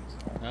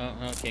 No,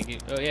 can't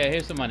give... Oh, yeah,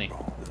 here's some money.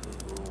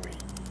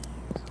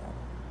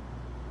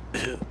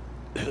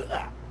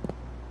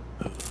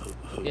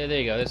 Yeah,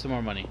 there you go. There's some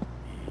more money.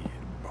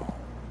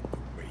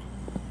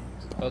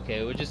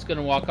 Okay, we're just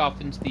gonna walk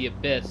off into the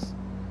abyss.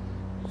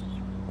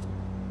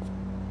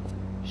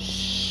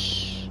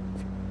 Shh.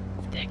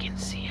 They can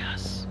see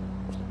us.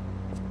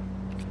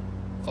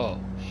 Oh,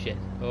 shit.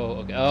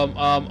 Oh, okay.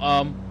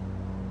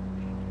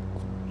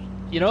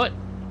 You know what?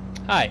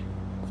 Hi.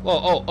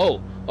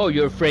 Oh,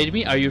 you're afraid of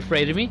me? Are you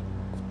afraid of me?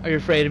 Are you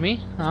afraid of me?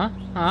 Huh?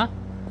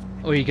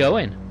 Where you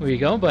going? Where you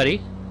going,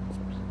 buddy?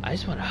 I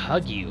just want to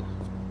hug you.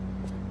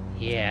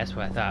 Yeah, that's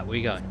what I thought. Where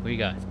you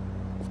going?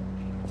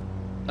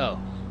 Oh,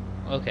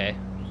 okay.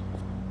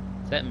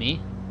 Is that me?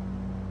 Okay.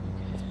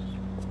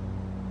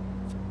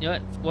 You know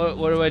what?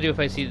 What do I do if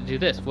I do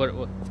this? What?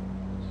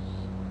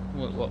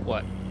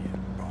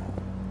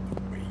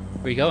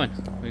 Where you going,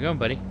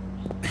 buddy?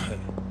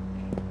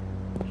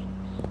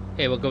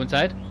 Hey, we'll go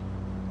inside?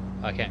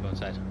 Oh, I can't go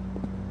inside.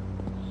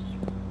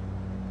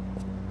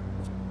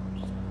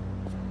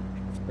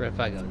 Or if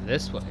I go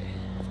this way?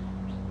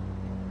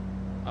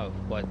 Oh,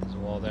 what? There's a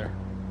wall there.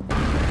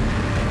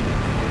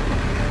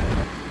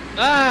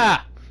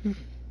 Ah!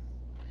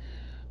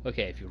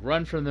 Okay, if you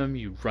run from them,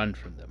 you run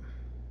from them.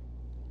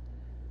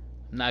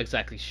 I'm not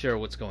exactly sure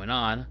what's going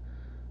on.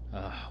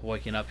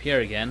 Waking up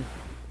here again.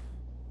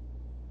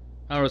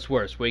 I don't know what's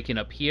worse, waking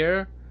up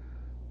here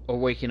or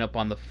waking up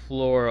on the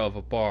floor of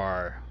a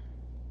bar.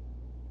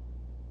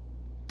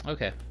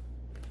 Okay.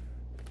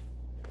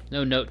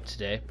 No note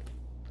today.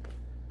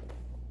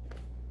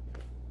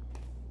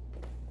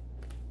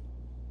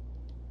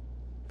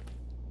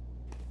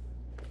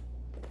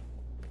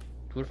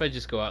 What if I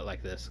just go out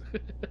like this?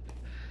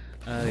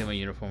 I'll get my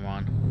uniform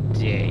on.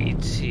 Day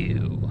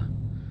 2.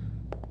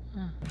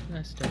 Oh,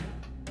 nice day.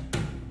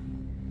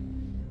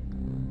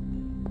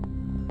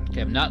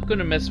 Okay, I'm not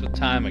gonna mess with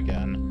time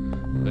again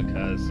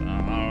because I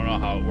don't know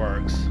how it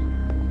works.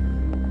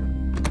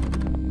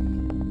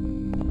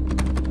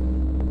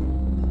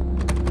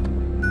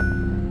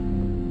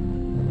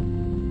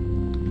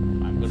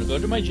 I'm gonna go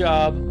to my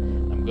job.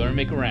 I'm gonna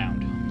make a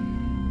round.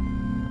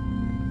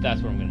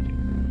 That's what I'm gonna do.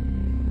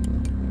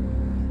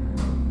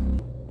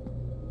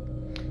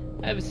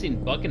 I haven't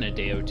seen Buck in a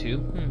day or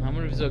two. I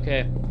wonder if he's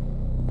okay.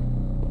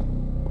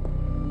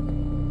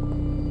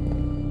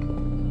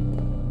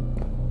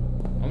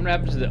 What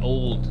happened to the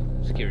old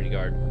security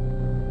guard?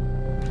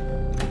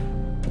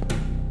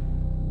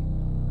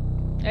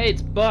 Hey,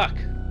 it's Buck!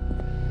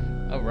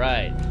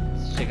 Alright,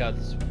 let's check out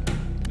this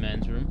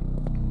men's room.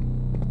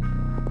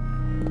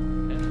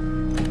 Okay.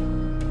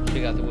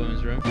 Check out the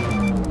women's room.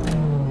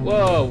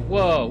 Whoa, wait,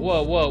 what?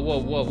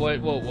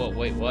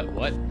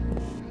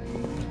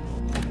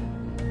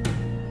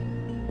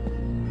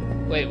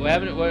 Wait, what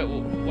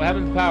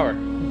happened to power?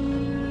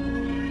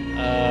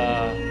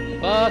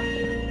 Buck?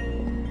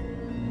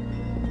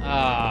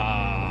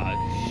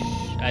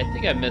 I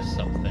think I missed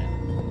something.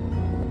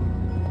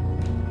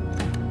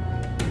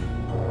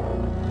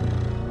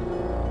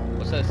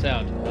 What's that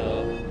sound?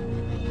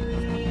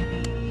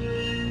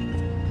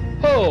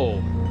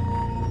 Oh!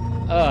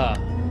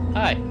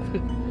 Hi.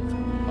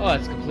 Oh,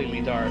 it's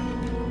completely dark.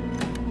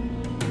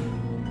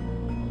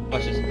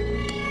 Watch this.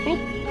 Boop.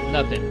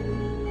 Nothing.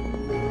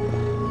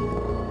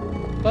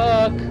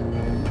 Buck!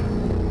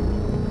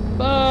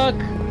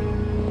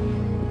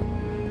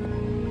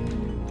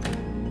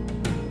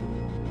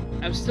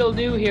 I'm still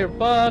new here,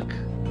 Buck!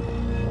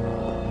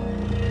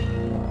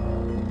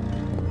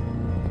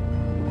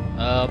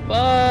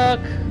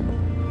 Buck!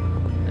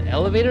 The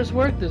elevators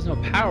work? There's no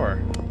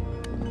power.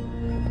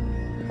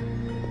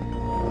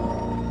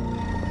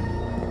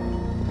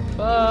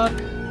 Buck!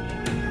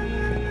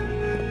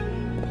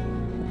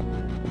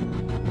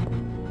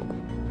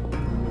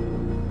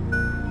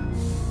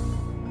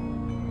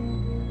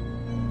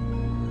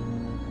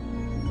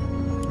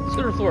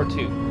 third floor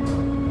too.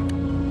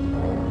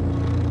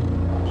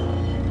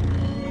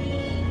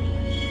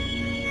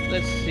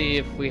 Let's see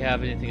if we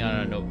have anything on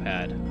our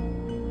notepad.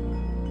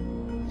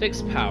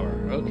 Fix power.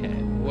 Okay.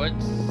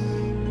 What's...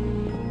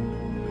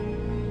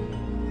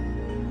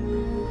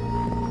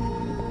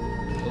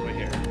 over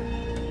here?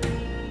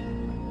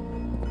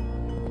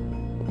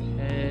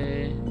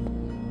 Okay.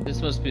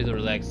 This must be the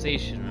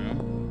relaxation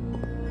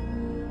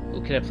room.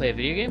 Oh, can I play a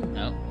video game?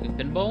 No.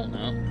 Pinball?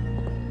 No.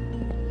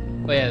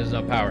 Oh yeah, there's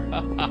no power.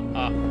 Ha ha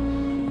ha.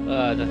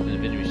 Nothing in the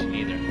video machine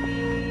either.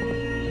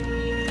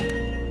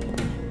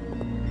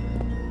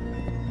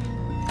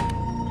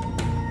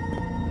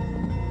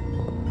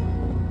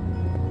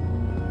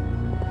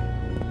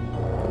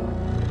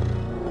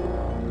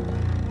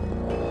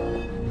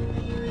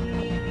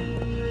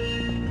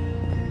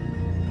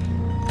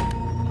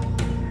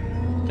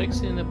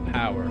 Fixing the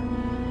power.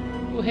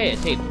 Oh hey, a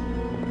tape.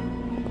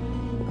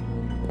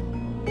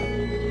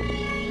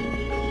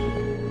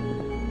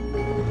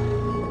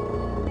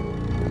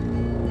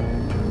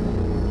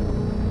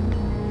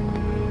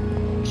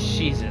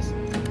 Jesus.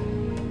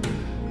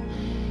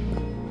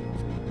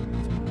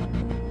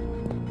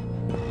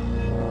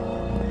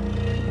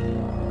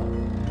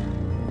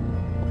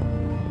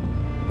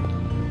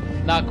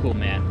 Not cool,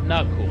 man.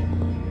 Not cool.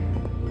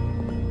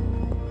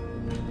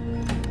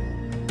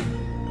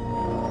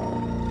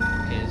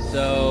 Okay,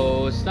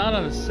 so it's not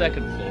on the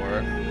second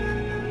floor.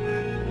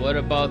 What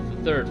about the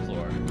third floor?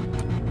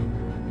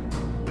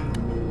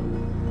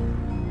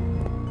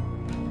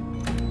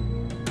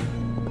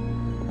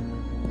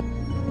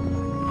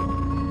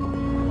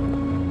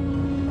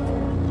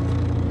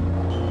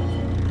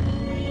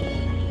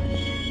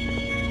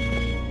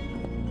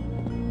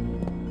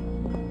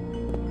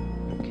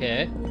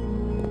 Okay.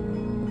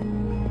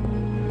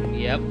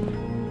 Yep.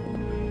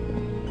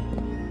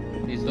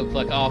 These look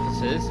like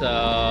offices.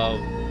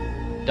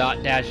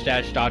 Dot dash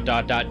dash dot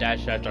dot dot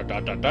dash dash dot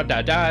dot dot dot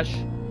dot dash.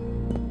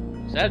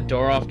 Is that a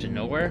door off to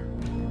nowhere?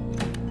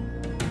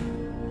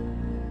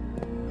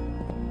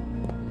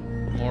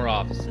 More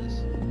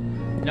offices.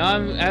 Now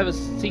I have a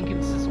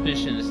sinking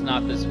suspicion it's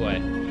not this way.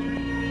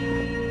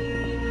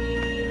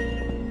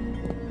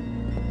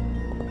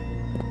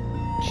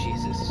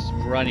 Jesus,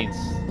 running.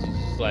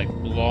 Like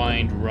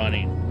blind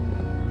running.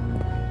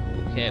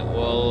 Okay,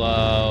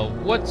 well,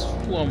 what's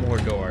one more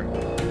door?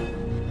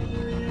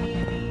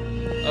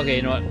 Okay,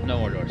 you know what? No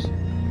more doors.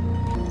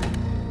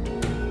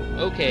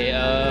 Okay,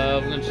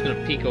 I'm just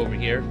gonna peek over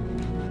here.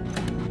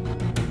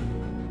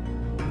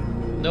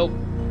 Nope.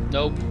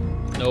 Nope.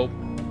 Nope.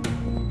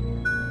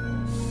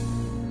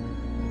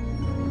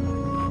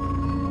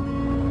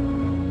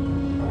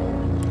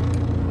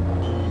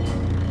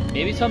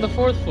 Maybe it's on the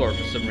fourth floor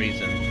for some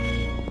reason.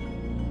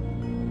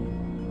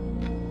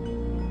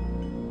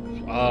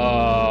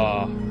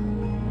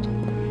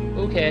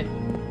 Okay.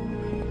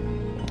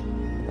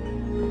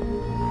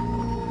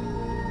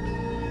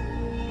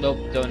 Nope,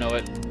 don't know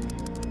it.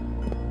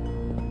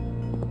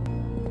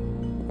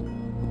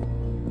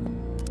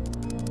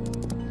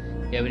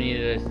 Yeah, we need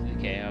a...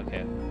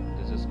 okay.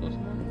 Does this go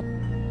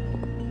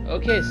somewhere?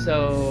 Okay,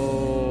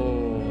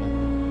 so...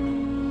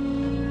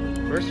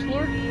 first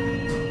floor?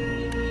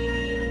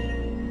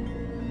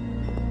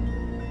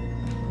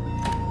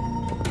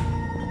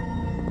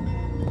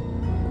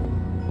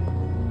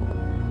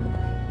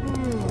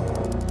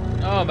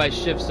 Oh, my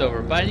shift's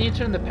over, but I need to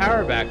turn the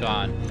power back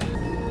on.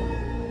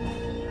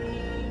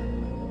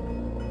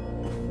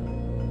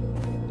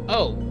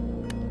 Oh.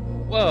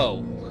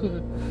 Whoa.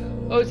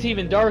 Oh, it's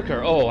even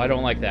darker. Oh, I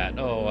don't like that.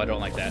 Oh, I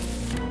don't like that.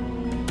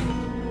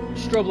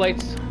 Strobe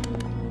lights.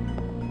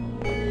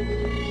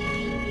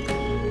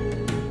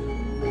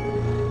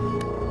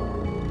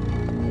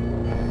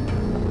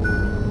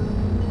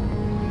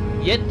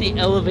 Yet the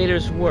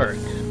elevators work.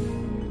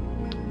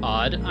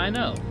 Odd, I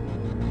know.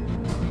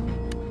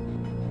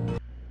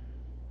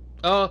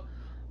 Oh,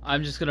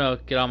 I'm just gonna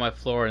get on my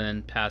floor and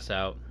then pass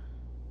out.